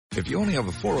If you only have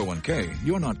a 401k,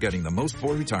 you're not getting the most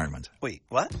for retirement. Wait,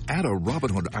 what? Add a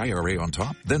Robinhood IRA on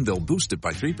top, then they'll boost it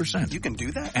by 3%. You can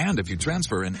do that? And if you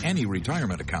transfer in any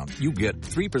retirement account, you get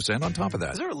 3% on top of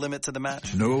that. Is there a limit to the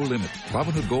match? No limit.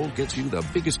 Robinhood Gold gets you the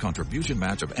biggest contribution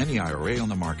match of any IRA on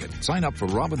the market. Sign up for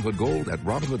Robinhood Gold at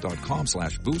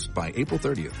Robinhood.com/boost by April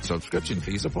 30th. Subscription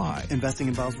fees apply. Investing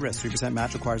involves risk. 3%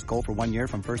 match requires gold for 1 year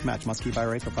from first match. Must keep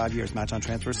IRA for 5 years. Match on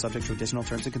transfers subject to additional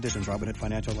terms and conditions. Robinhood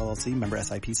Financial LLC, member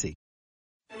SIPC.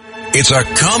 It's a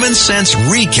common sense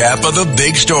recap of the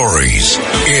big stories.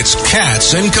 It's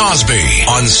Katz and Cosby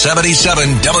on 77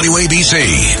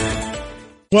 WABC.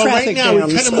 Well, Traffic right now,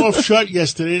 jams. we cut him off short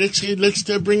yesterday. Let's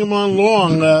bring him on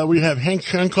long. We have Hank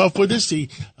Sheinkopf with us, the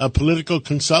political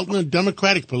consultant, a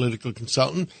Democratic political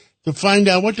consultant, to find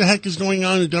out what the heck is going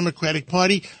on in the Democratic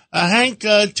Party. Hank,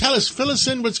 fill us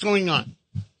in what's going on.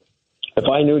 If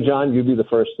I knew, John, you'd be the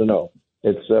first to know.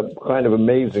 It's kind of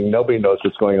amazing. Nobody knows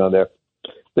what's going on there.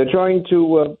 They're trying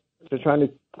to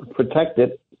protect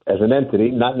it as an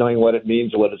entity, not knowing what it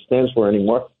means or what it stands for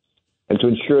anymore, and to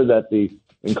ensure that the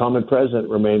incumbent president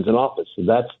remains in office. So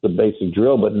that's the basic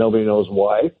drill, but nobody knows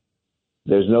why.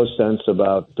 There's no sense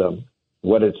about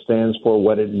what it stands for,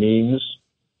 what it means.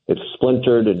 It's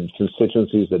splintered in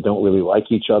constituencies that don't really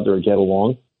like each other or get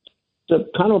along. It's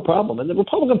a kind of a problem. And the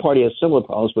Republican Party has similar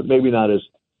problems, but maybe not as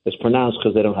pronounced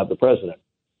because they don't have the president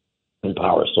in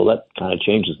power. So that kind of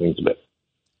changes things a bit.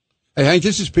 Hey, Hank,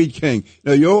 this is Pete King.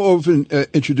 Now, you're often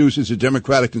introduced as a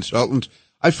Democratic consultant.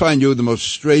 I find you the most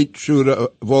straight shooter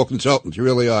of all consultants. You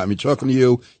really are. I mean, talking to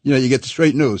you, you get the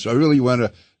straight news. So I really want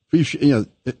to appreciate,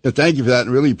 thank you for that,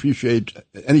 and really appreciate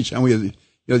any time we have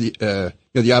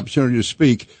the opportunity to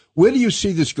speak. Where do you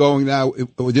see this going now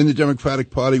within the Democratic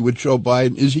Party with Joe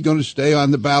Biden? Is he going to stay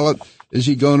on the ballot? Is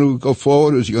he going to go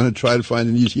forward, or is he going to try to find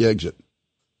an easy exit?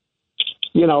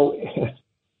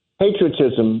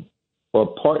 Patriotism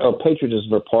or patriotism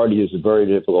for party is a very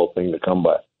difficult thing to come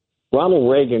by. Ronald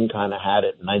Reagan kind of had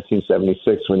it in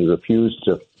 1976 when he refused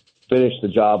to finish the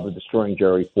job of destroying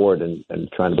Jerry Ford and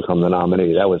trying to become the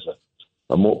nominee. That was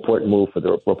a more important move for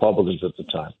the Republicans at the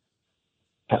time.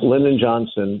 Lyndon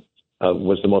Johnson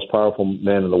was the most powerful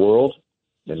man in the world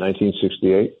in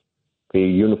 1968. He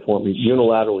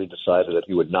unilaterally decided that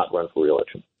he would not run for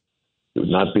re-election. He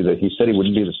said he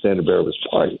wouldn't be the standard bearer of his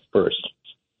party first,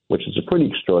 which is a pretty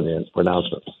extraordinary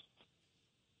pronouncement.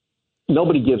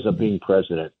 Nobody gives up being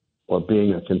president or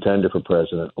being a contender for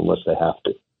president unless they have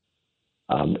to.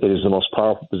 It is the most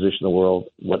powerful position in the world.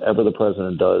 Whatever the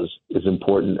president does is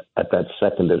important at that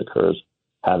second it occurs.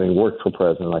 Having worked for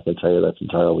president, I can tell you that's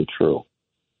entirely true.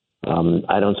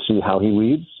 I don't see how he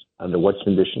leads, under what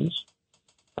conditions,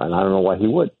 and I don't know why he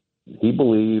would. He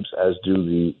believes, as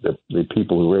do the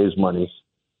people who raise money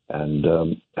and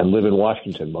live in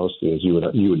Washington mostly, as you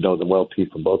would know them well,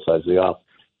 Pete, from both sides of the aisle.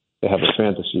 They have a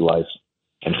fantasy life,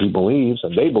 and he believes,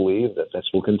 and they believe, that this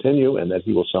will continue and that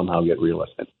he will somehow get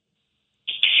reelected.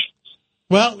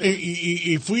 Well,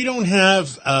 if we don't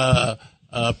have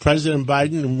President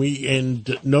Biden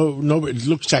it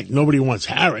looks like nobody wants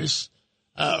Harris,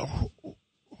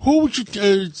 who would you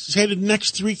say the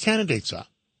next three candidates are?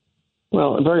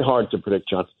 Well, very hard to predict,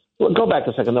 John. Well, go back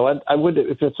a second, though. I would,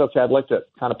 if it's okay, I'd like to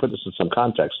kind of put this in some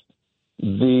context.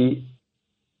 The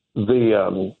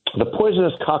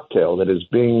poisonous cocktail that is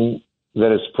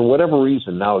for whatever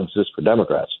reason now exists for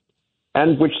Democrats,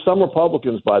 and which some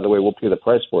Republicans, by the way, will pay the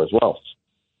price for as well,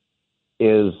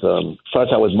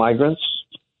 starts out with migrants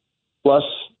plus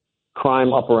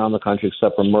crime up around the country,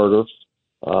 except for murder,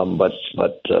 but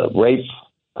rape,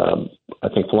 I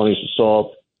think felonious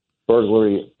assault,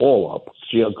 burglary, all up.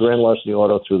 Grand larceny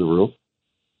auto through the roof.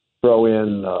 Throw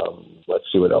in, let's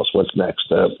see what else. What's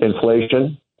next?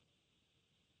 Inflation,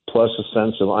 plus a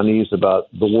sense of unease about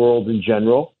the world in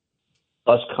general,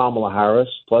 plus Kamala Harris,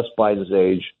 plus Biden's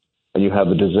age, and you have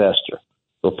a disaster.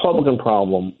 The Republican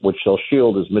problem, which they'll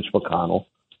shield, is Mitch McConnell,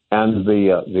 and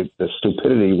the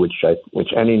stupidity,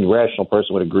 which any rational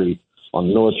person would agree, on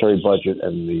the military budget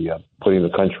and the putting the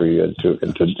country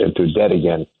into debt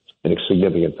again in a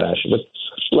significant fashion. But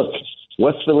look,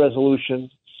 what's the resolution?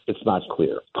 It's not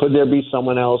clear. Could there be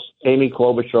someone else? Amy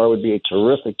Klobuchar would be a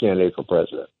terrific candidate for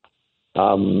president.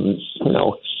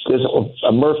 There's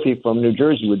a Murphy from New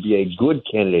Jersey would be a good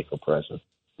candidate for president.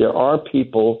 There are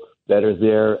people that are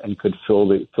there and could fill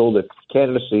the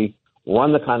candidacy,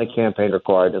 run the kind of campaign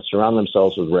required, and surround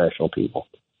themselves with rational people.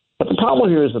 But the problem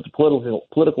here is that the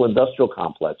political industrial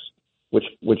complex, which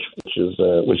is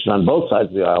on both sides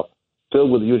of the aisle,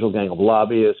 filled with the usual gang of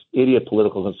lobbyists, idiot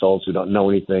political consultants who don't know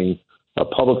anything,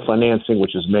 public financing,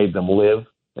 which has made them live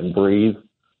and breathe,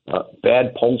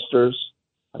 bad pollsters,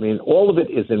 I mean, all of it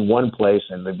is in one place,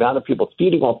 and the amount of people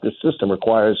feeding off this system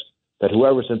requires that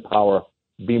whoever's in power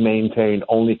be maintained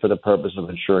only for the purpose of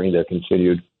ensuring their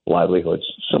continued livelihoods.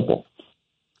 Simple.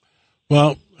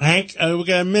 Well, Hank, we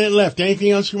got a minute left.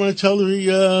 Anything else you want to tell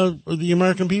the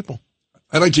American people?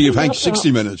 I'd like to give Hank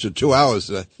 60 minutes or 2 hours.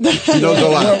 He knows a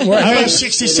lot. I have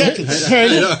 60 seconds.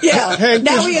 Yeah, Hank,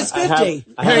 now he has 50.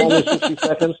 I have only 60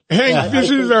 seconds. Hank, this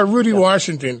is Rudy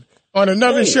Washington. On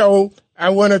another show, I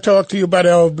want to talk to you about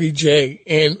LBJ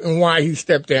and why he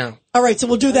stepped down. All right, so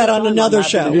we'll do that on another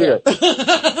show.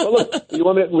 Well, look, you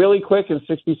want it really quick in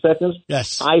 60 seconds?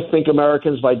 Yes. I think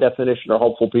Americans, by definition, are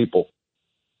hopeful people.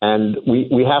 And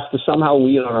we have to somehow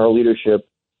lean on our leadership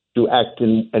to act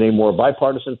in a more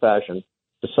bipartisan fashion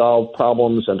to solve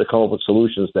problems and to come up with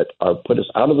solutions that put us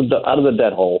out of the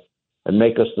debt hole and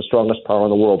make us the strongest power in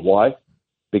the world. Why?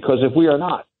 Because if we are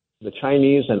not, the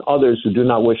Chinese and others who do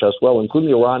not wish us well, including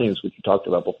the Iranians, which you talked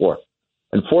about before,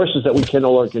 and forces that we can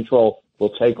no longer control will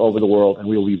take over the world, and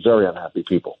we will be very unhappy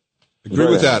people. Agree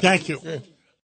with that. Thank you.